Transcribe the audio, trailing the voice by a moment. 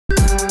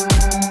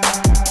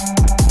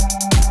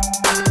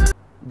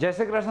जय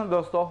श्री कृष्ण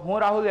दोस्तों, हूँ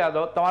राहुल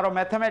यादव, तमारो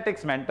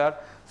मैथमेटिक्स मेंटर।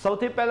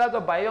 सौथी पहला तो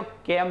भाईओ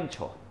केम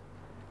छो?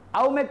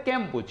 आવું मैं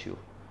केम पूछ्યું?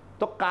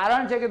 तो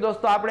कारण है कि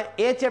दोस्तों આપણે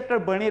એ ચેપ્ટર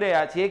ભણી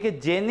રહ્યા છીએ કે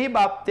જેની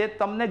બાબતે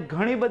તમને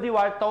ઘણી બધી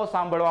વાર્તાઓ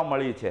સાંભળવા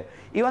મળી છે।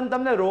 ઇવન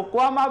તમને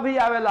રોકવામાં બી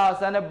આવેલા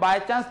હશે અને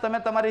બાય ચાન્સ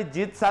તમે તમારી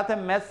જીત સાથે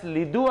મેથ્સ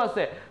લીધું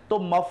હશે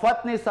તો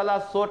મફતની સલાહ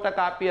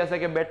 100% આપી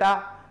હશે કે બેટા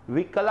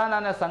વિકલન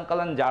અને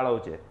સંકલન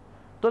જાળવજે।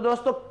 तो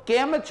दोस्तों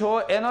केम छो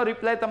एनो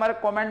रिप्लाय तमारे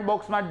कॉमेंट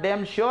बॉक्स में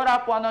डेम श्योर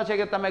आपवानो छे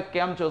के तमे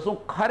केम छो। शुं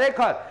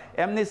खरेखर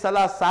एमनी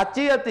सलाह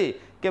साची हती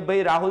के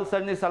भाई राहुल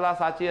सर नी सलाह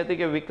साची हती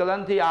के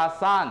विकलन थी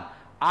आसान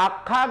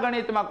आखा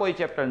गणित में कोई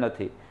चेप्टर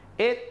नथी?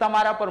 ए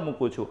तमारा पर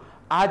मूकूं छुं।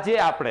 आजे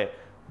आपणे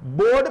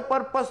बोर्ड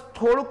पर्पस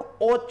थोड़ुंक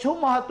ओछुं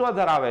महत्व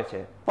धरावे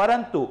छे,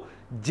 परंतु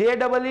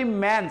जेडबलई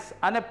मेन्स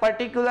અને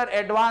પર્ટિક્યુલર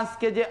એડવાન્સ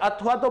કે જે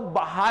અથવા તો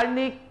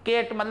બહારની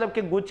કેટ મતલબ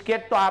કે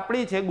ગુજકેટ તો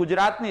આપણી છે,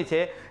 ગુજરાતની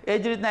છે, એ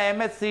જ રીતના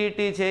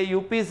એમએસસીઈટી છે,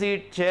 યુપી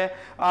સીટ છે,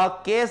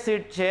 કે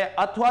સીટ છે,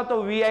 અથવા તો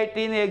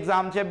વીઆઈટીની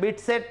એક્ઝામ છે,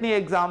 બીટસેટની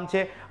એક્ઝામ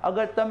છે।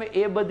 અગર તમે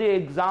એ બધી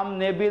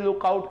એક્ઝામને બી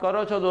લુકઆઉટ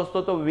કરો છો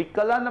દોસ્તો તો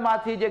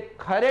વિકલનમાંથી જે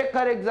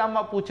ખરેખર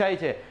એક્ઝામમાં પૂછાય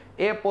છે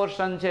એ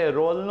પોર્શન છે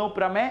રોલનું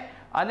પ્રમેય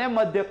અને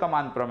મધ્ય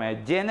કમાન પ્રમેય,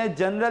 જેને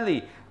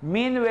જનરલી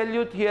મીન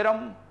વેલ્યુ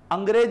થિયરમ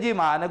अंग्रेजी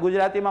में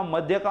गुजराती में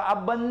मध्य आ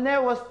बने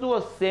वस्तुओं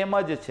सेम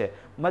ज छे।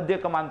 मध्य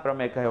कमान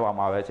प्रमेय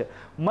कहेवामां आवे छे।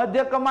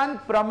 मध्य कमान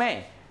प्रमेय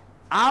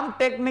आम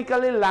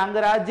टेक्निकली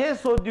लांगराजे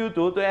शोध्युं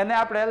हतुं तो एने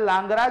आपणे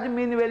लांगराज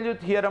मीन वेल्यू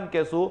थियरम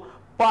कहेशुं,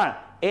 पण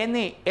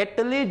एनी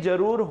एटली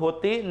जरूर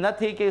होती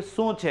नथी के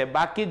शुं छे।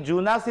 बाकी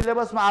जूना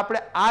सिलेबस में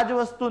आपणे आ ज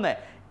वस्तुने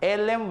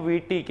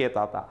LMVT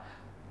कहेता हता।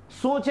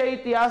 शुं छे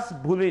इतिहास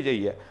भूली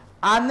जईए।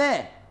 आने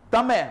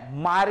तमे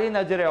मारी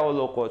नजरे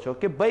अवलोको छो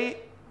के भाई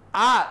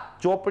आ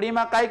ચોપડી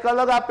માં કઈક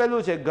અલગ આપેલું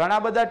છે, ઘણા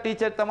બધા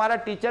ટીચર તમારા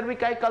ટીચર બી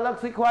કઈક અલગ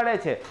શીખવાડે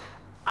છે,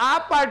 આ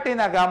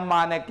પાર્ટીના ગામમાં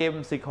આને કેમ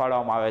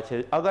શીખવાડવામાં આવે છે।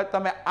 અગર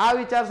તમે આ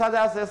વિચાર સાથે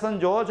આ સેશન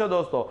જોવો છો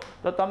દોસ્તો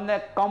તો તમને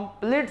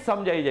કમ્પ્લીટ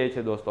સમજાઈ જાય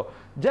છે। દોસ્તો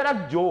જરાક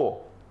જોવો,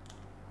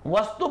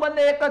 વસ્તુ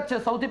બંને એક જ છે।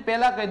 સૌથી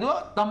પહેલા કહી દઉં,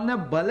 તમને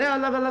ભલે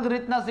અલગ અલગ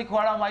રીતના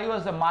શીખવાડવામાં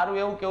આવ્યું હશે,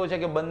 મારું એવું કહેવું છે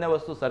કે બંને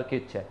વસ્તુ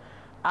સરખી જ છે।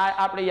 આ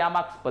આપણી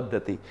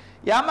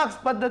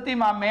યામાક્સ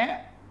પદ્ધતિમાં મેં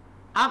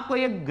આ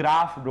કોઈ એક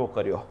ગ્રાફ ડ્રો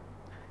કર્યો।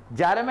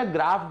 જ્યારે મેં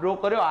ગ્રાફ ડ્રો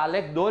કર્યો,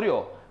 આલેખ દોર્યો,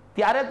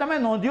 ત્યારે તમે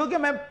નોંધ્યું કે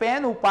મેં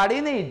પેન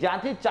ઉપાડી નહીં,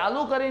 જ્યાંથી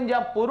ચાલુ કરીને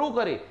જ્યાં પૂરું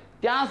કરી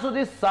ત્યાં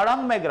સુધી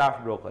સળંગ મેં ગ્રાફ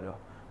ડ્રો કર્યો।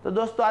 તો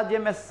દોસ્તો આ જે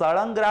મેં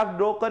સળંગ ગ્રાફ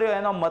ડ્રો કર્યો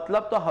એનો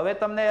મતલબ તો હવે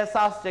તમને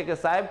અહેસાસ છે કે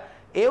સાહેબ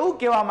એવું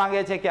કહેવા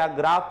માંગે છે કે આ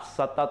ગ્રાફ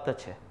સતત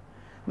છે।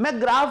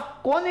 મેં ગ્રાફ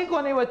કોની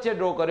કોની વચ્ચે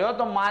ડ્રો કર્યો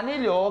તો માની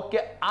લો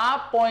કે આ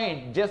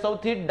પોઈન્ટ જે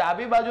સૌથી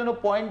ડાબી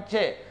બાજુનું પોઈન્ટ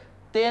છે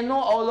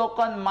તેનું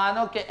અવલોકન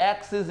માનો કે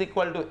x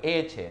 = a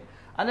છે,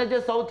 અને જે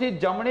સૌથી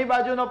જમણી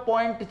બાજુનો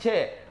પોઈન્ટ છે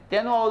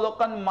તેનું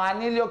અવલોકન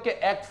માની લ્યો કે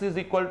x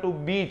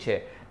 = b છે।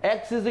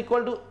 x =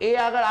 a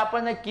આગળ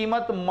આપણને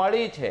કિંમત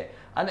મળી છે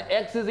અને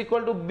x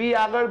 = b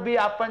આગળ બી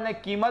આપણને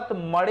કિંમત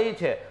મળી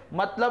છે।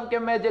 મતલબ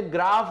કે મેં જે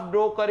ગ્રાફ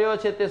ડ્રો કર્યો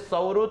છે તે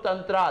સૌરુત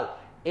અંતરાલ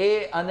a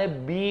અને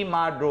b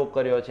માં ડ્રો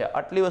કર્યો છે।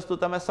 આટલી વસ્તુ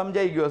તમે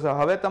સમજાઈ ગયો છે।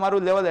 હવે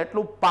તમારું લેવલ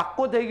એટલું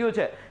પાક્કું થઈ ગયું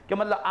છે કે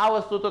મતલબ આ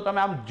વસ્તુ તો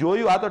તમે આમ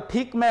જોયું, આ તો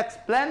ઠીક મેં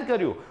એક્સપ્લેન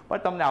કર્યું પણ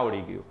તમને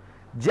આવડી ગયું।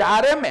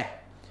 જ્યારે મેં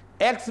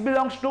x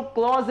belongs to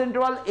close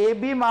interval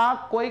AB में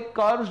कोई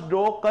कर्व ड्रो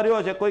कर्यो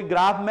छे, कोई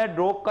ग्राफ में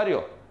ड्रो कर्यो,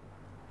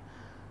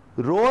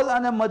 रोल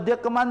अने मध्य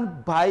कमान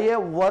भाईए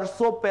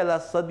वर्षों पहला,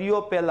 सदियों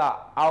पहला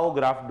आओ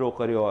ग्राफ ड्रो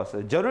कर्यो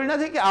हशे। जरूरी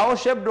नहीं कि आओ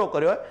शेप ड्रो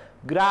कर्यो,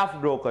 ग्राफ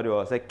ड्रो कर्यो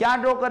हशे। क्या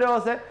ड्रो कर्यो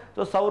हशे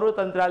तो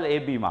सौरुत अंतराल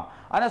AB में,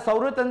 અને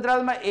સૌરુત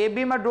અંતરાલમાં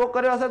AB માં ડ્રો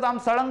કર્યો હશે તો આમ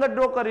સળંગ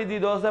ડ્રો કરી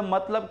દીધો હશે।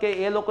 મતલબ કે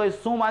એ લોકોએ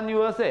શું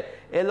માન્યું હશે?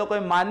 એ લોકોએ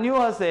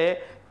માન્યું હશે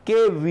કે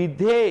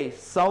વિધેય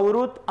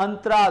સૌરુત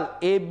અંતરાલ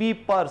AB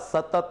પર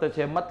સતત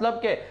છે।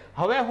 મતલબ કે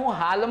હવે હું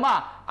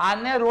હાલમાં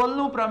આને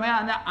રોલનું પ્રમેય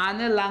અને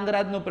આને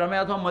લાંગરાજનું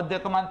પ્રમેય અથવા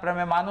મધ્યકમાન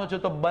પ્રમેય માનું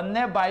છું, તો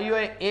બંને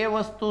ભાઈઓએ એ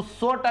વસ્તુ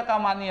 100%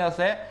 માની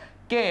હશે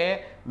કે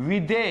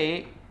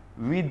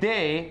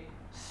વિધેય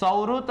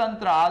સૌરુત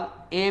અંતરાલ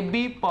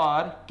AB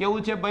પર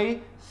કેવું છે ભાઈ?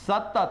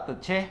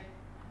 સતત છે।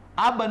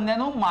 આ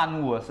બંનેનું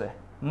માનવું હશે।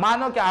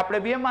 માનો કે આપણે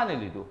બી માની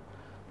લીધું।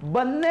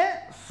 બંને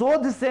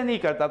શોધ શેની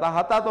કરતા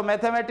હતા તો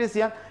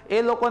મેથેમેટિશિયન, એ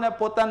લોકોને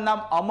પોતાનું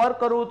નામ અમર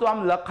કરવું તો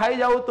આમ લખાઈ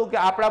જવું હતું કે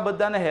આપણા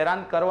બધાને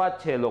હેરાન કરવા જ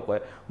છે એ લોકોએ।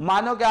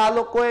 માનો કે આ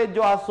લોકોએ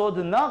જો આ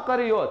શોધ ન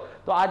કરી હોત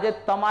તો આજે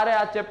તમારે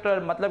આ ચેપ્ટર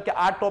મતલબ કે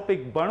આ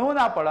ટોપિક ભણવું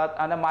ના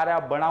પડત અને મારે આ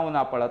ભણાવવું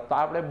ના પડત, તો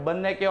આપણે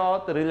બંને કેવા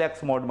હોત? રિલેક્સ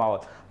મોડમાં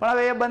હોત। પણ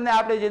હવે એ બંને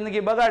આપણી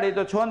જિંદગી બગાડી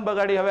તો છોન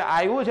બગાડી, હવે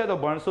આવ્યું છે તો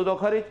ભણશું તો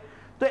ખરી જ।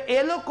 તો એ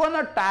લોકોનો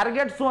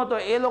ટાર્ગેટ શું હતો?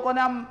 એ લોકોને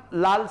આમ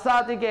લાલસા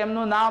હતી કે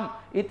એમનું નામ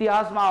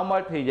ઇતિહાસમાં અમર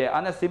થઈ જાય।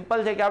 અને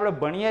સિમ્પલ છે કે આપણે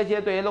ભણીએ છીએ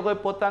તો એ લોકોએ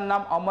પોતાનું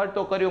નામ અમર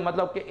તો કર્યું,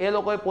 મતલબ કે એ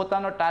લોકોએ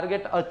પોતાનો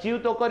ટાર્ગેટ અચીવ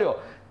તો કર્યો।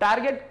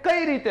 ટાર્ગેટ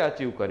કઈ રીતે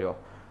અચીવ કર્યો?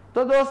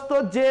 તો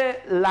દોસ્તો જે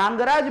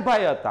લાંગરાજ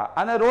ભાઈ હતા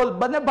અને રોલ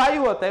બંને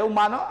ભાઈઓ હતા એવું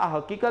માનો, આ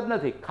હકીકત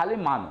નથી, ખાલી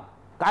માનો,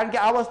 કારણ કે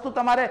આ વસ્તુ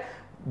તમારે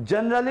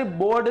जनरली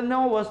बोर्ड नो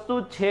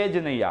वस्तु छे ज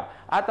नहीं।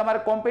 आ तमारे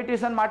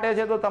कॉम्पिटिशन माटे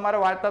छे तो तमारे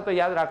वार्ता तो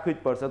याद राखवी ज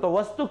पड़शे। तो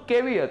वस्तु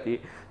केवी हती?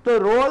 तो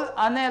रोल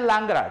अने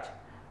लांगराज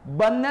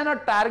बंनेनो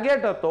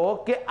टार्गेट हतो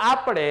के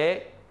आपणे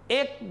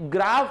એક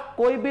ગ્રાફ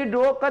કોઈ બી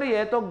ડ્રો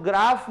કરીએ તો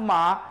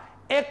ગ્રાફમાં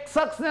એક્સ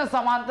અક્ષને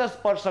સમાંતર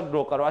સ્પર્શક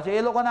ડ્રો કરવા છે.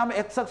 એ લોકોને આમ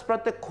એક્સ અક્ષ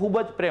પ્રત્યે ખૂબ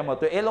જ પ્રેમ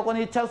હતો. એ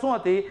લોકોની ઈચ્છા શું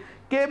હતી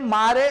કે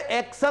મારે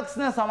એક્સ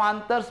અક્ષને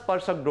સમાંતર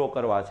સ્પર્શક ડ્રો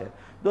કરવા છે.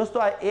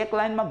 દોસ્તો આ એક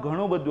લાઈનમાં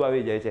ઘણું બધું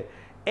આવી જાય છે.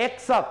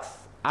 એક્સ અક્ષ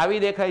આવી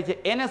દેખાય છે,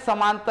 એને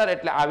સમાંતર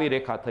એટલે આવી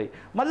રેખા થઈ.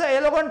 મતલબ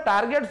એ લોકોનો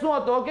ટાર્ગેટ શું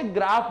હતો કે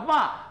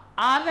ગ્રાફમાં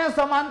આને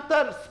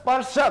સમાંતર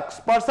સ્પર્શક,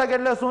 સ્પર્શક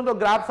એટલે શું, તો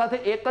ગ્રાફ સાથે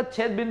એક જ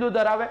છેદ બિંદુ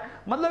ધરાવે.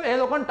 મતલબ એ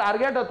લોકોનો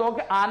ટાર્ગેટ હતો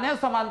કે આને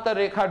સમાંતર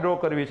રેખા ડ્રો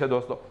કરવી છે.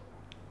 દોસ્તો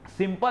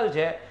સિમ્પલ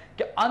છે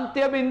કે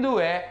અંત્ય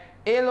બિંદુએ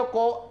એ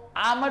લોકો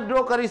આમ જ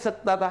ડ્રો કરી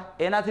શકતા હતા,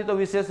 એનાથી તો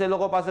વિશેષ એ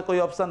લોકો પાસે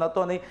કોઈ ઓપ્શન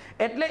હતો નહીં.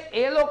 એટલે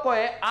એ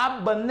લોકોએ આ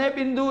બંને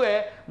બિંદુએ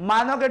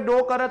માનો કે ડ્રો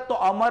કરત તો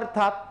અમર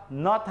થાત,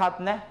 ન થાત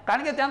ને,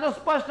 કારણ કે ત્યાં તો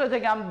સ્પષ્ટ છે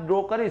કે આમ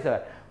ડ્રો કરી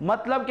શકાય.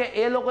 મતલબ કે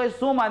એ લોકોએ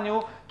શું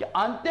માન્યું કે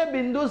અંત્ય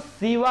બિંદુ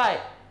સિવાય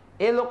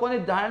એ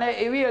લોકોની ધારણા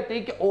એવી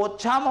હતી કે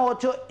ઓછામાં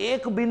ઓછો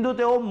એક બિંદુ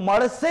તેઓ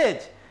મળશે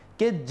જ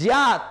કે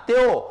જ્યાં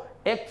તેઓ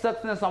એક્સ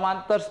અક્ષને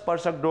સમાંતર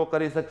સ્પર્શક ડ્રો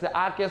કરી શકશે.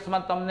 આ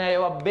કેસમાં તમને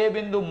એવા બે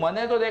બિંદુ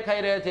મને તો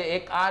દેખાઈ રહ્યા છે.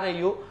 એક આ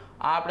રહ્યું,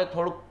 આ આપણે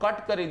થોડું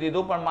કટ કરી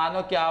દીધું, પણ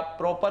માનો કે આ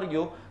પ્રોપર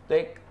ગયું તો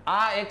એક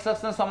આ એક્સ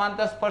અક્ષને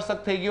સમાંતર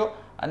સ્પર્શક થઈ ગયો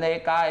અને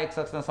એક આ એક્સ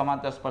અક્ષને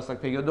સમાંતર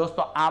સ્પર્શક થઈ ગયો.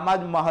 દોસ્તો આમાં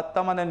જ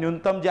મહત્તમ અને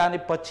ન્યૂનતમ જે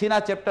આની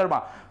પછીના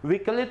ચેપ્ટરમાં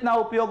વિકલિતના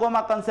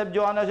ઉપયોગોમાં કન્સેપ્ટ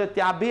જોવાનો છે,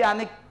 ત્યાં બી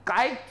આની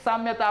કાંઈક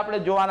સામ્યતા આપણે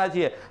જોવાના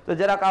છીએ. તો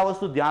જરાક આ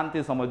વસ્તુ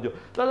ધ્યાનથી સમજજો.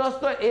 તો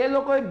દોસ્તો એ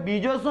લોકોએ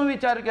બીજો શું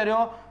વિચાર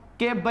કર્યો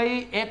કે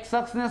ભાઈ એક્સ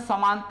અક્ષને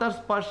સમાંતર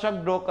સ્પર્શક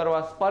ડ્રો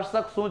કરવા.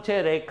 સ્પર્શક શું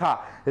છે? રેખા.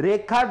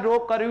 રેખા ડ્રો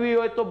કરવી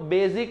હોય તો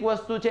બેઝિક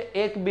વસ્તુ છે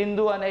એક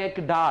બિંદુ અને એક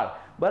ઢાળ.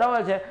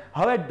 બરાબર છે.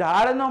 હવે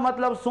ઢાળનો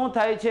મતલબ શું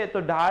થાય છે?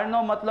 તો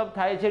ઢાળનો મતલબ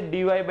થાય છે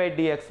ડીવાય બાય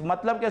ડીએક્સ.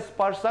 મતલબ કે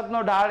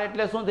સ્પર્શકનો ઢાળ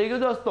એટલે શું થઈ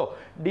ગયું દોસ્તો?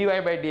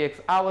 DY by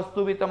dx. આ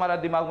વસ્તુ બી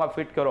તમારા દિમાગમાં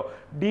ફિટ કરો.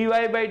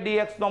 ડીવાય બાય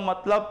ડીએક્સ નો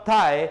મતલબ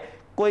થાય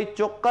કોઈ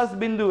ચોક્કસ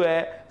બિંદુએ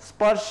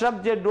સ્પર્શક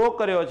જે ડ્રો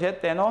કર્યો છે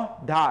તેનો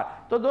ઢાળ.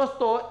 તો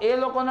દોસ્તો એ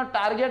લોકોનો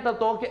ટાર્ગેટ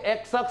હતો કે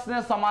એક્સ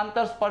અક્ષને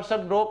સમાંતર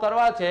સ્પર્શક ડ્રો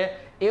કરવા છે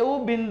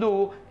એવું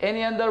બિંદુ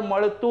એની અંદર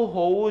મળતું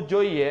હોવું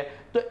જોઈએ.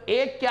 તો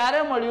એ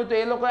ક્યારે મળ્યું? તો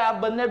એ લોકોએ આ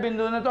બંને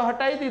બિંદુને તો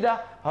હટાવી દીધા.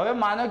 હવે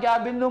માનો કે આ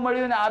બિંદુ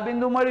મળ્યું ને આ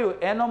બિંદુ મળ્યું,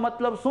 એનો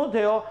મતલબ શું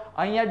થયો?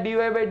 અહીંયા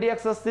ડીવાય બાય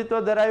ડીએક્સ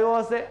અસ્તિત્વ ધરાવ્યો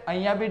હશે,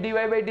 અહીંયા બી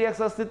ડીવાય બાય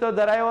ડીએક્સ અસ્તિત્વ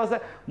ધરાવ્યો હશે.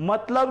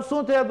 મતલબ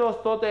શું થયો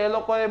દોસ્તો? તો એ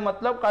લોકોએ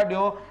મતલબ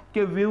કાઢ્યો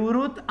કે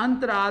વિવૃત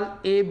અંતરાલ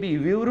એ બી.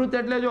 વિવૃત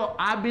એટલે જો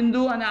આ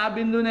બિંદુ અને આ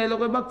બિંદુને એ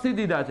લોકોએ બક્ષી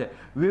દીધા છે.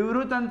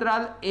 વિવૃત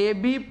અંતરાલ એ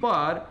બી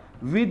પર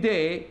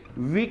વિધેય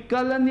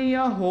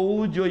વિકલનીય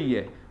હોવું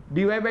જોઈએ.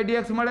 ડીવાય બાય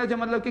ડીએક્સ મળે છે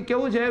મતલબ કે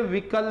કેવું છે?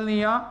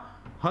 વિકલનીય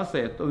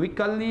હશે. તો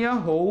વિકલનીય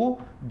હોવું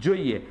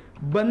જોઈએ.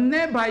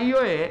 બંને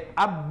ભાઈઓએ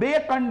આ બે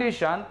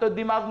કન્ડિશન તો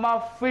દિમાગમાં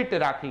ફિટ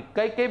રાખી.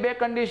 કઈ કઈ બે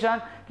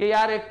કન્ડિશન? કે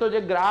યાર એક તો જે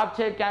ગ્રાફ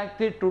છે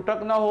ક્યાંકથી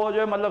તૂટક ન હોવો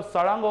જોઈએ, મતલબ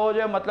સળંગ હોવો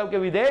જોઈએ, મતલબ કે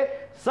વિધેય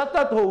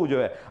સતત હોવું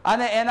જોઈએ,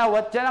 અને એના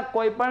વચ્ચેના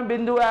કોઈ પણ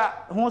બિંદુએ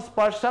હું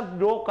સ્પર્શક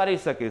ડ્રો કરી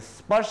શકીશ.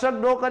 સ્પર્શક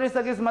ડ્રો કરી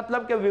શકીશ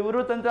મતલબ કે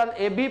વિવૃત અંતરાલ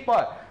એ બી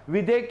પર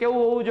વિધેય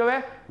કેવું હોવું જોઈએ?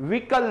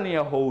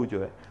 વિકલનીય હોવું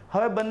જોઈએ.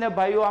 હવે બંને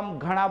ભાઈઓ આમ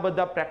ઘણા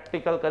બધા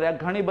પ્રેક્ટિકલ કર્યા,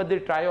 ઘણી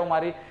બધી ટ્રાયો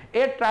મારી.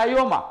 એ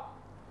ટ્રાયોમાં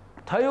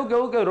થયું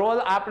કેવું કે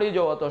રોલ આપણી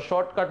જો હતો,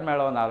 શોર્ટકટ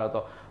મેળવનાર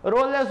હતો.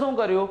 રોલે શું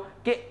કર્યું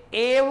કે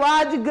એવા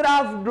જ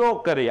ગ્રાફ ડ્રો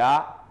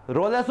કર્યા.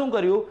 રોલે શું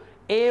કર્યું?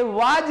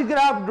 એવા જ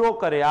ગ્રાફ ડ્રો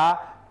કર્યા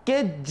કે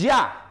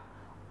જ્યાં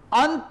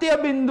અંત્ય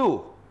બિંદુ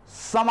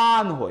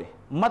સમાન હોય.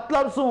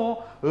 મતલબ શું?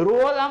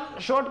 રોલ આમ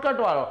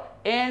શોર્ટકટ વાળો,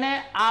 એણે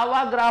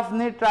આવા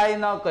ગ્રાફની ટ્રાય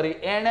ન કરી,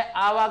 એણે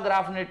આવા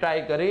ગ્રાફની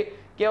ટ્રાય કરી.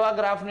 કેવા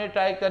ગ્રાફની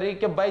ટ્રાય કરી?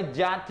 કે ભાઈ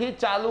જ્યાંથી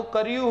ચાલુ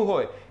કર્યું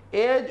હોય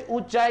એ જ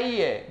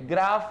ઊંચાઈએ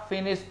ગ્રાફ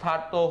ફિનિશ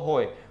થતો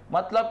હોય.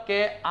 મતલબ કે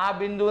આ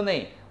બિંદુ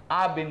નહીં,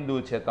 આ બિંદુ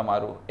છે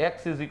તમારું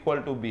x is equal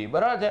to b.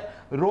 બરાબર છે.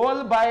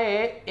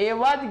 રોલભાઈએ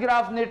એવા જ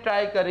ગ્રાફની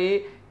ટ્રાય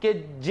કરી કે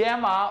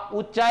જેમાં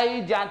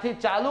ઊંચાઈ જ્યાંથી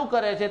ચાલુ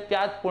કરે છે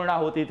ત્યાં જ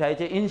પૂર્ણાહુતિ થાય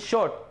છે. ઇન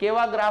શોર્ટ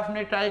કેવા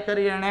ગ્રાફની ટ્રાય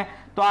કરી એણે?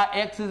 તો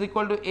આ x is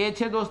equal to a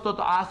છે દોસ્તો,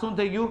 તો આ શું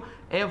થઈ ગયું?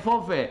 f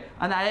of a.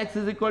 અને આ x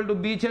is equal to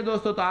b છે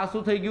દોસ્તો, તો આ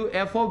શું થઈ ગયું?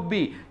 f of b.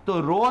 તો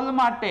રોલ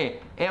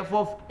માટે f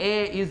of a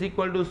is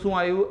equal to શું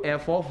આવ્યું?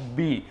 f of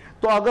b.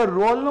 તો અગર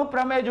રોલનું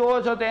પ્રમેય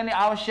જોવો છો તો એની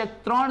આવશ્યક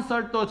ત્રણ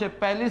શરતો છે.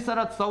 પહેલી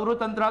શરત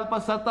સવૃત અંતરાલ પર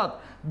સતત,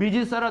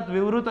 બીજી શરત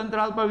વિવૃત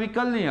અંતરાલ પર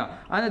વિકલનીય,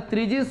 અને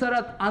ત્રીજી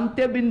શરત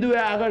અંત્ય બિંદુએ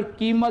આગળ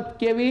કિંમત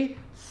કેવી?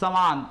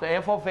 સમાન. તો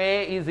f of a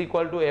is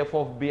equal to f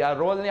of b. આ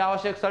રોલની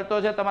આવશ્યક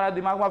શરતો છે, તમારા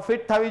દિમાગમાં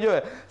ફિટ થવી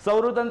જોઈએ.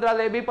 સવૃત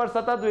અંતરાલ a b પર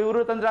સતત,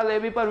 વિવૃત અંતરાલ a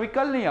b પર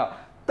વિકલનીય,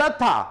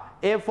 તથા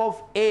f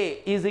of a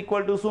is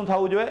equal to શું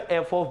થવું જોઈએ?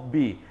 f of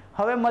b.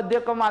 હવે મધ્ય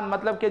કમાન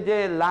મતલબ કે જે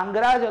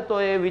લાંગરાજ હતો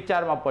એ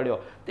વિચારમાં પડ્યો.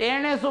 તો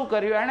એણે શું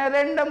કર્યું? એણે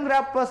રેન્ડમ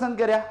ગ્રાફ પસંદ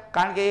કર્યા.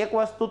 કારણ કે એક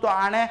વસ્તુ તો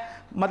આણે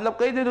મતલબ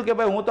કહી દીધું કે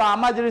ભાઈ હું તો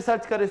આમાં જ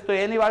રિસર્ચ કરીશ, તો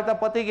એની વાર્તા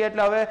પતી ગઈ.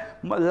 એટલે હવે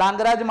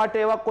લાંગરાજ માટે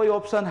એવા કોઈ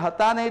ઓપ્શન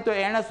હતા નહીં, તો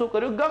એણે શું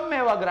કર્યું?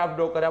 ગમે એવા ગ્રાફ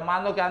ડ્રો કર્યા.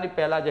 માનો કે આની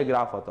પહેલા જે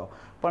ગ્રાફ હતો,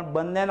 પણ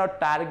બંનેનો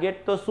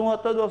ટાર્ગેટ તો શું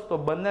હતો દોસ્તો?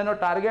 બંનેનો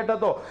ટાર્ગેટ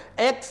હતો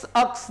એક્સ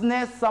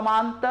અક્ષને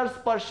સમાંતર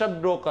સ્પર્શક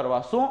ડ્રો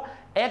કરવા. શું?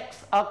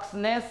 એક્સ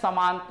અક્ષને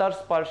સમાંતર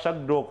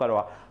સ્પર્શક ડ્રો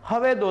કરવા.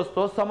 હવે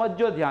દોસ્તો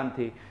સમજો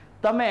ધ્યાનથી,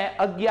 તમે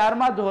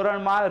 11મા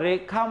ધોરણમાં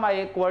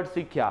રેખામાં એક વર્ડ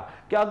શીખ્યા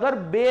કે અગર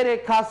બે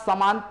રેખા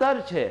સમાંતર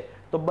છે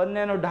તો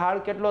બંનેનો ઢાળ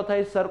કેટલો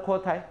થાય? સરખો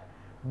થાય.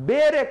 બે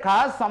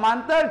રેખા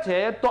સમાંતર છે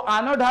તો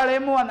આનો ઢાળ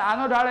m1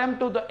 આનો ઢાળ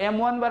m2 તો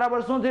m1 બરાબર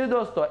શું થયું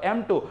દોસ્તો?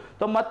 m2.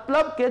 તો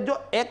મતલબ કે જો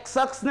x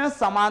અક્ષને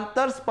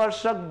સમાંતર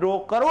સ્પર્શક ડ્રો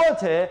કરવો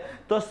છે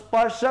તો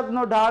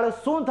સ્પર્શકનો ઢાળ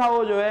શું થવો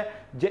જોઈએ?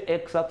 જે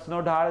x અક્ષનો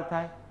ઢાળ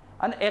થાય.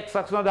 અને x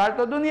અક્ષનો ઢાળ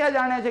તો દુનિયા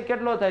જાણે છે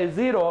કેટલો થાય?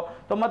 0.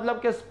 તો મતલબ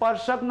કે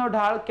સ્પર્શકનો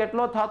ઢાળ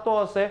કેટલો થતો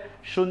હશે?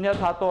 0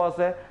 થતો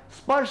હશે.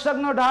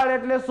 સ્પર્શકનો ઢાળ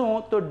એટલે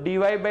શું? તો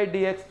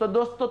dy/dx. તો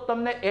દોસ્તો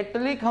તમને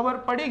એટલી ખબર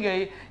પડી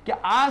ગઈ કે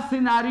આ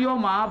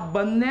સિનારીઓમાં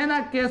બંનેના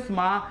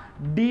કેસમાં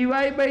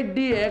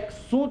dy/dx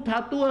શું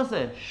થતું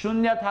હશે?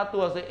 0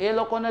 થતું હશે. એ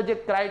લોકોને જે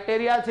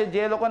ક્રાઇટેરિયા છે,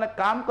 જે લોકોને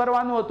કામ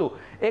કરવાનું હતું,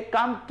 એ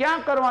કામ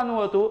ક્યાં કરવાનું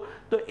હતું?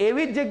 તો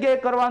એવી જ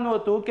જગ્યાએ કરવાનું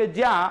હતું કે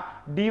જ્યાં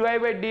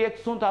dy/dx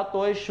શું થતો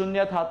હોય?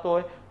 0 થતો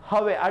હોય.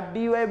 હવે આ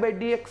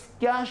dy/dx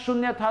ક્યાં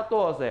 0 થતો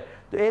હશે?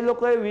 તો એ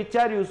લોકોએ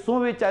વિચાર્યું, શું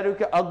વિચાર્યું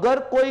કે અગર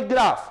કોઈ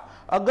ગ્રાફ,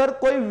 અગર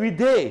કોઈ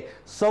વિધેય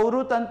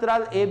સૌરુત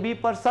અંતરાલ ab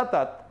પર સતત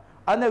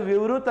અને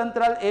વિવૃત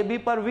અંતરાલ ab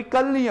પર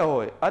વિકલનીય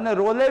હોય અને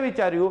રોલે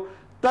વિચાર્યું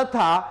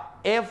તથા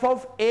f of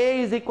a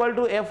is equal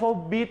to f of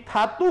b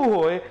થતું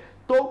હોય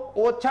તો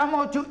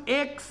ઓછામાં ઓછું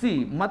એક c,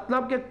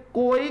 મતલબ કે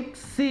કોઈક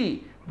c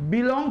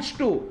belongs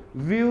to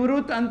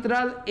વિવૃત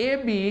અંતરાલ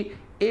ab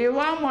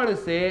એવા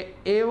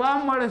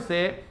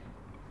મળશે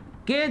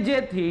કે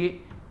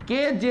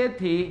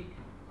જેથી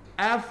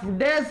f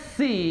dash c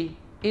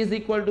is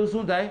equal to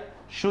શું થાય?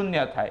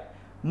 0 થાય.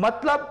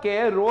 મતલબ કે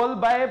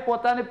રોલભાઈએ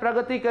પોતાની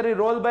પ્રગતિ કરી.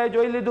 રોલભાઈએ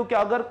જોઈ લીધું કે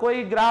અગર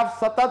કોઈ ગ્રાફ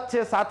સતત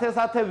છે સાથે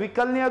સાથે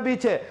વિકલનીય બી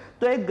છે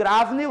તો એ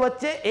ગ્રાફની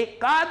વચ્ચે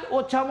એકાદ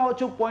ઓછામાં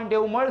ઓછું પોઈન્ટ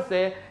એવું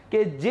મળશે કે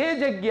જે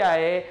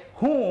જગ્યાએ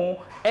હું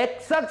x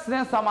અક્ષને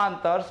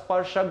સમાંતર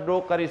સ્પર્શક ડ્રો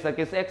કરી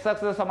શકીશ. x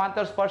અક્ષને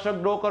સમાંતર સ્પર્શક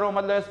ડ્રો કરવો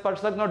મતલબ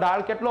સ્પર્શકનો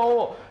ઢાળ કેટલો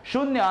હોવો?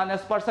 0. અને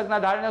સ્પર્શકના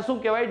ઢાળને શું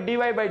કહેવાય?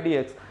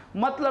 dy/dx.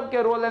 મતલબ કે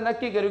રોલે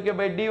નક્કી કર્યું કે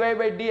ભાઈ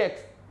dy/dx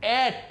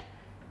at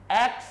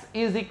x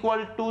is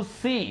equal to c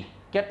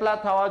કેટલા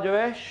થવા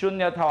જોઈએ?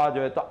 0 થવા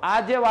જોઈએ. તો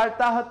આ જે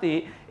વાર્તા હતી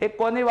એ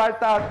કોની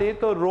વાર્તા હતી?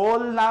 તો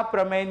રોલના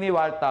પ્રમેયની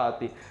વાર્તા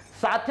હતી.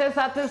 સાથે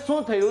સાથે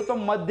શું થયું? તો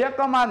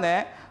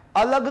મધ્યકમાને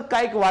અલગ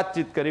કાંઈક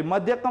વાતચીત કરી.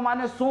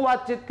 મધ્યકમાને શું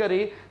વાતચીત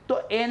કરી? તો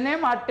એને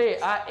માટે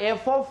આ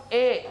f of a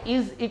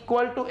is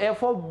equal to f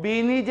of b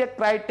ની જે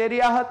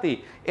ક્રાઇટેરિયા હતી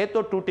એ તો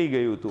તૂટી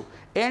ગયું હતું.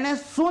 એણે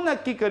શું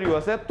નક્કી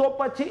કર્યું હશે? તો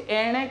પછી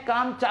એણે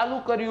કામ ચાલુ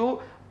કર્યું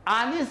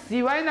આની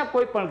સિવાયના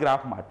કોઈ પણ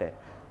ગ્રાફ માટે.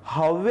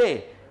 હવે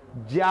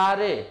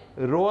જ્યારે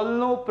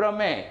રોલનું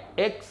પ્રમેય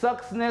x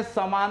અક્ષને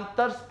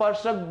સમાંતર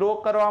સ્પર્શક ડ્રો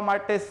કરવા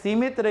માટે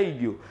સીમિત રહી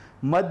ગયું,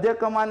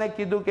 મધ્યકમાને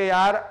કીધું કે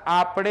યાર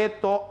આપણે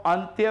તો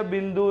અંત્ય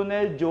બિંદુને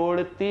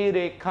જોડતી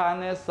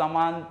રેખાને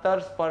સમાંતર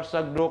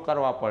સ્પર્શક ડ્રો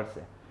કરવા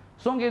પડશે.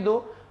 શું કીધું?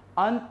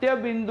 અંત્ય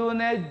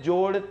બિંદુને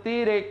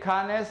જોડતી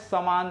રેખાને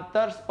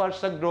સમાંતર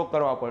સ્પર્શક ડ્રો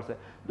કરવા પડશે.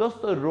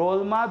 દોસ્તો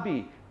રોલમાં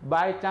બી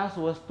બાય ચાન્સ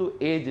વસ્તુ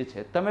એ જ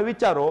છે. તમે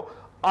વિચારો,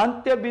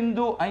 અંત્ય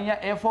બિંદુ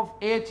અહીંયા f of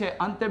a છે,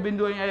 અંત્ય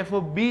બિંદુ અહીંયા f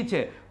of b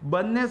છે,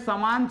 બંને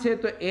સમાન છે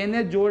તો એને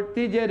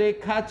જોડતી જે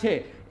રેખા છે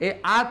એ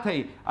આ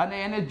થઈ અને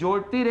એને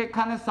જોડતી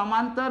રેખાને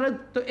સમાંતર જ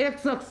તો x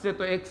અક્ષ છે,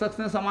 તો x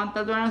અક્ષને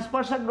સમાંતર તો એને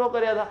સ્પર્શક ડ્રો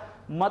કર્યા હતા.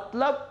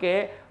 મતલબ કે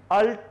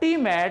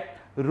અલ્ટિમેટ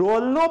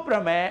રોલનો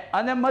પ્રમેય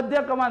અને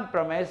મધ્યકમાન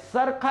પ્રમેય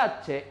સરખા જ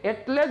છે,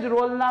 એટલે જ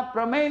રોલના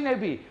પ્રમેયને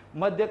બી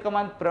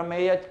મધ્યકમાન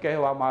પ્રમેય જ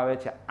કહેવામાં આવે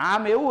છે.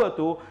 આમ એવું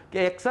હતું કે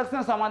x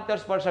અક્ષને સમાંતર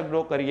સ્પર્શક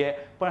ડ્રો કરીએ,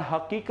 પણ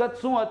હકીકત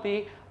શું હતી?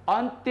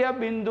 અંત્ય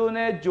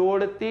બિંદુને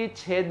જોડતી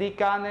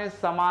છેદિકાને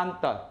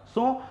સમાંતર.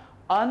 શું?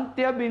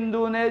 અંત્ય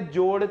બિંદુને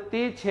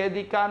જોડતી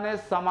છેદિકાને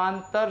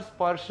સમાંતર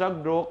સ્પર્શક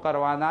ડ્રો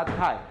કરવાના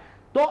થાય.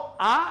 તો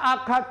આ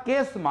આખા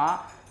કેસમાં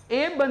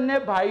એ બંને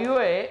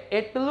ભાઈઓએ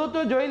એટલું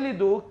તો જોઈ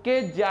લીધું કે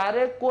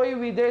જ્યારે કોઈ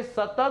વિધેય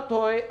સતત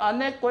હોય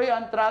અને કોઈ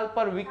અંતરાલ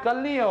પર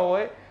વિકલનીય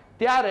હોય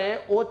ત્યારે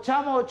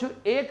ઓછામાં ઓછું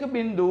એક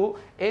બિંદુ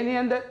એની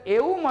અંદર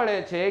એવું મળે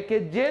છે કે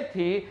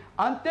જેથી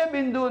અંત્ય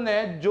બિંદુને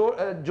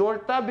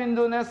જોડતા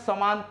બિંદુને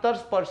સમાંતર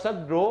સ્પર્શક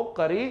ડ્રો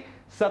કરી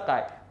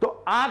શકાય. તો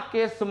આ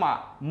કેસમાં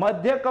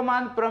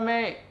મધ્યકમાન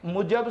પ્રમેય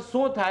મુજબ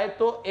શું થાય?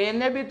 તો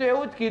એને બી તો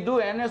એવું જ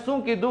કીધું. એને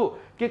શું કીધું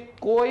કે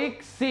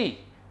કોઈક c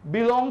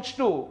belongs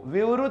to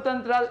વિવૃત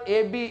અંતરાલ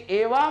ab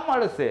એવા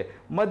મળશે.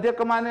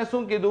 મધ્યકમાને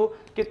શું કીધું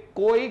કે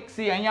કોઈક c,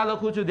 અહીંયા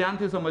લખું છું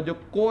ધ્યાનથી સમજો,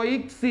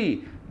 કોઈક c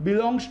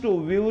belongs to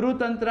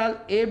વિવૃત અંતરાલ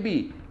ab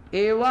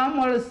એવા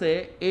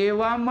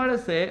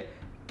મળશે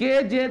કે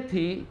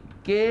જેથી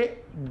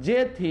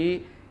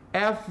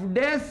f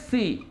dash c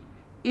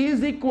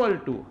is equal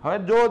to, હવે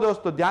જો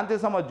દોસ્તો ધ્યાનથી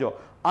સમજો,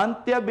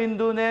 અંત્ય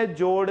બિંદુને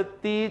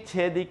જોડતી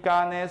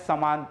છેદિકાને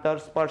સમાંતર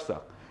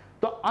સ્પર્શક.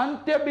 તો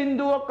અંત્ય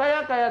બિંદુઓ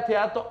કયા કયા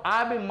થયા? તો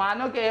આ બી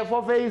માનો કે f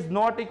of a is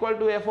not equal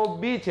to f of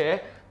b છે,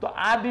 તો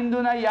આ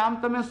બિંદુના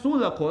યામ તમે શું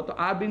લખો? તો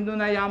આ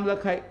બિંદુના યામ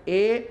લખાય a,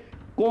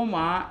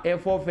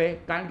 f of a,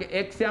 કારણ કે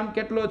x યામ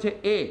કેટલો છે?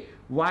 a,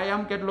 y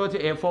યામ કેટલો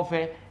છે? f of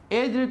a.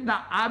 એ જ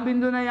રીતના આ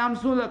બિંદુના યામ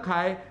શું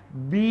લખાય?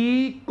 b,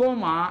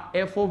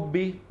 f of b.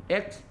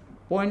 x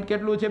point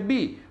કેટલું છે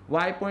બી,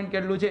 વાય પોઈન્ટ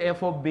કેટલું છે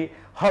એફ ઓફ બી.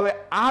 હવે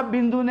આ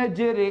બિંદુને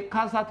જે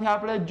રેખા સાથે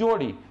આપણે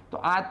જોડી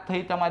તો આ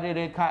થઈ તમારી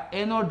રેખા,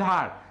 એનો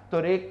ઢાળ,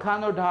 તો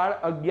રેખાનો ઢાળ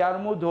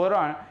 11મું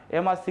ધોરણ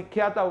એમાં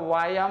શીખ્યા હતા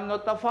વાયામનો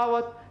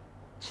તફાવત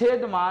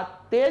છેદમાં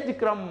તે જ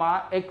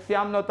ક્રમમાં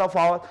એક્સ્યામનો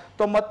તફાવત.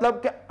 તો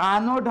મતલબ કે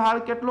આનો ઢાળ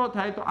કેટલો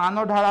થાય, તો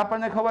આનો ઢાળ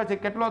આપણને ખબર છે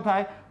કેટલો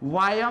થાય,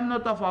 વાયામનો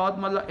તફાવત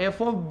મતલબ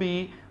F of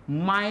B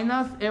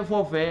minus F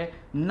of એ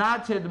ના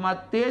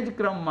છેદમાં તે જ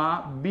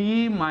ક્રમમાં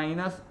બી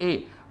માઇનસ એ,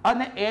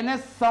 અને એને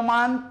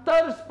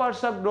સમાંતર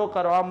સ્પર્શક ડ્રો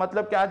કરવા,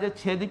 મતલબ કે આ જે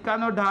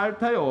છેદિકાનો ઢાળ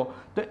થયો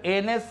તો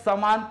એને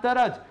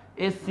સમાંતર જ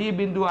એ સી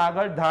બિંદુ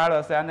આગળ ઢાળ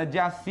હશે, અને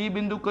જ્યાં સી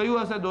બિંદુ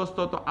કયું હશે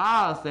દોસ્તો, તો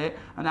આ હશે,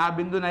 અને આ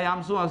બિંદુના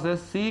નામ શું હશે,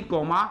 C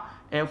comma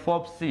F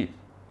of C.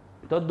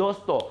 તો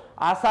દોસ્તો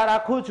આશા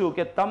રાખું છું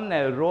કે તમને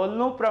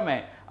રોલનું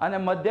પ્રમેય અને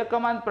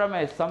મધ્યકમાન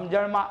પ્રમેય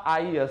સમજણમાં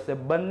આવી હશે.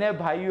 બંને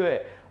ભાઈઓએ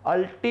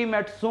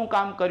અલ્ટિમેટ શું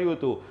કામ કર્યું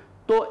હતું,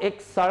 તો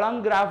એક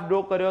સળંગ ગ્રાફ ડ્રો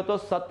કર્યો હતો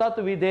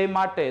સતત વિધેય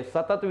માટે.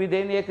 સતત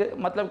વિધેયની એક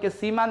મતલબ કે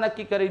સીમા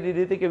નક્કી કરી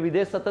દીધી હતી કે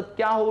વિધેય સતત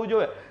ક્યાં હોવું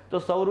જોઈએ, તો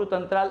સૌરુત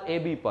અંતરાલ એ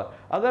બી પર.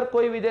 અગર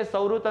કોઈ વિધેય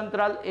સૌરુત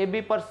અંતરાલ એ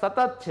બી પર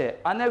સતત છે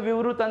અને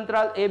વિવૃત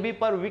અંતરાલ એ બી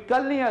પર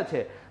વિકલનીય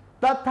છે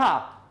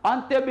તથા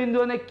અંત્ય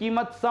બિંદુઓની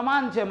કિંમત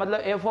સમાન છે,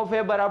 મતલબ એફ ઓફ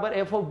એ બરાબર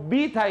એફ ઓફ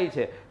બી થાય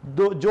છે.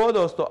 જો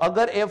દોસ્તો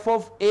અગર એફ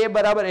ઓફ એ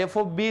બરાબર એફ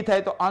ઓફ બી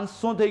થાય તો અંશ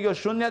શું થઈ ગયો,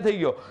 શૂન્ય થઈ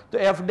ગયો. તો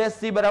એફ ડેશ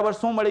સી બરાબર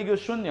શું મળી ગયું,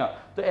 શૂન્ય.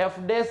 તો એફ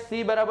ડેશ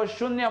સી બરાબર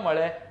શૂન્ય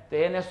મળે તો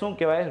એને શું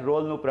કહેવાય,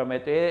 રોલનું પ્રમેય.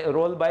 તો એ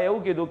રોલ બાય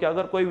એવું કીધું કે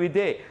અગર કોઈ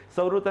વિધેય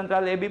સૌરુત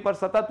અંતરાલ એ બી પર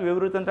સતત,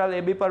 વિવૃત અંતરાલ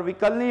એ બી પર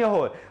વિકલનીય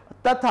હોય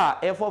તથા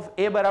એફ ઓફ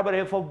એ બરાબર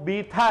એફ ઓફ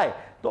બી થાય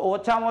તો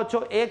ઓછામાં ઓછો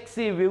એક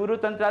સી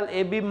વિવૃત અંતરાલ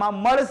એ બી માં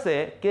મળશે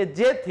કે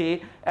જેથી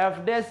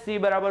એફ ડેશ સી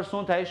બરાબર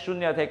શું થાય,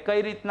 શૂન્ય થાય.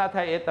 કઈ રીતના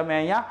થાય એ તમે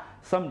અહીંયા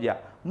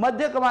સમજ્યા.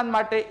 મધ્યકમાન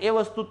માટે એ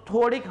વસ્તુ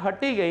થોડીક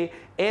હટી ગઈ.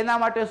 એના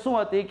માટે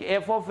શું હતી કે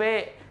એફ ઓફ એ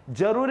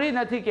જરૂરી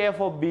નથી કે એફ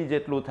ઓફ બી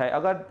જેટલું થાય.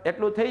 અગર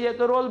એટલું થઈ જાય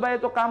તો રોલ બાય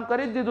તો કામ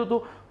કરી જ દીધું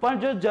હતું,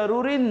 પણ જો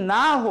જરૂરી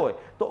ના હોય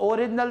તો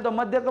ઓરિજિનલ તો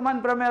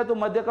મધ્યકમાન પ્રમેય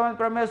હતું. મધ્યકમાન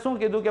પ્રમેય શું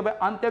કીધું કે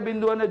ભાઈ અંત્ય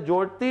બિંદુઓને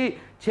જોડતી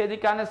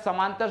છેદિકાને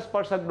સમાંતર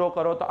સ્પર્શક ડ્રો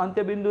કરો. તો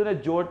અંત્ય બિંદુને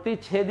જોડતી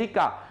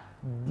છેદિકા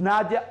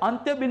ના જે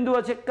અંત્ય બિંદુઓ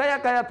છે કયા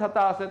કયા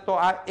થતા હશે, તો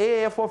આ એ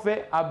એફ ઓફ એ,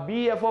 આ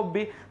બી એફ ઓફ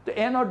બી, તો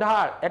એનો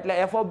ઢાળ એટલે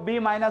F of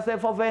B minus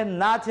F of એ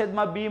ના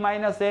છેદમાં બી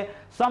માઇનસ એ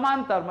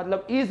સમાંતર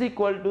મતલબ ઇઝ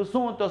ઇક્વલ ટુ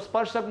શું, તો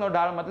સ્પર્શકનો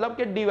ઢાળ મતલબ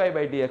કે ડીવાય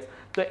બાય ડીએક્સ.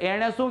 તો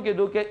એણે શું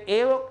કીધું કે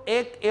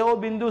એક એવો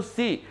બિંદુ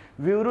સી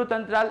વિવૃત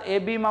અંતરાલ એ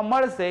બી માં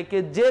મળશે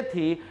કે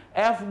જેથી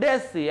એફ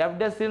ડેશ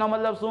સી નો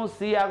મતલબ શું,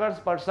 સી આગળ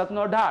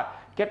સ્પર્શકનો ઢાળ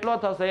કેટલો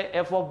થશે,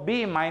 F of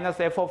B minus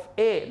F of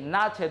એ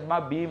ના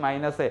છેદમાં બી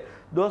માઇનસ એ.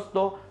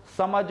 દોસ્તો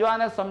સમજવા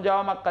અને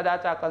સમજાવવામાં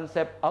કદાચ આ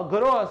કન્સેપ્ટ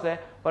અઘરો હશે,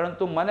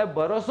 પરંતુ મને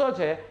ભરોસો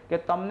છે કે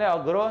તમને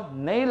અઘરો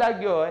નહીં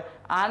લાગ્યો હોય.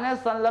 આને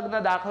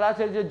સંલગ્ન દાખલા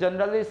છે જે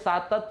જનરલી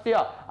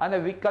સાતત્ય અને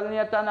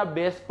વિકલનીયતાના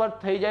બેઝ પર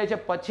થઈ જાય છે,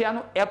 પછી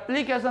આનું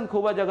એપ્લિકેશન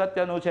ખૂબ જ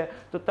અગત્યનું છે.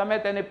 તો તમે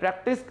તેની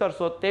પ્રેક્ટિસ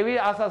કરશો તેવી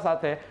આશા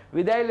સાથે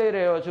વિદાય લઈ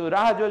રહ્યો છું.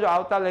 રાહ જોજો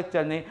આવતા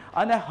લેક્ચરની.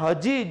 અને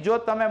હજી જો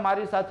તમે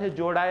મારી સાથે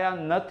જોડાયા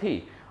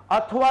નથી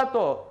અથવા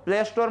તો પ્લે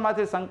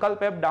સ્ટોરમાંથી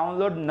સંકલ્પ એપ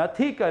ડાઉનલોડ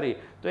નથી કરી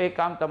તો એ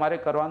કામ તમારે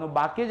કરવાનું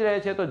બાકી જ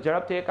રહે છે. તો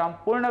ઝડપથી એ કામ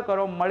પૂર્ણ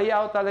કરો. મળી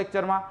આવતા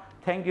લેક્ચરમાં.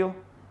 Thank you.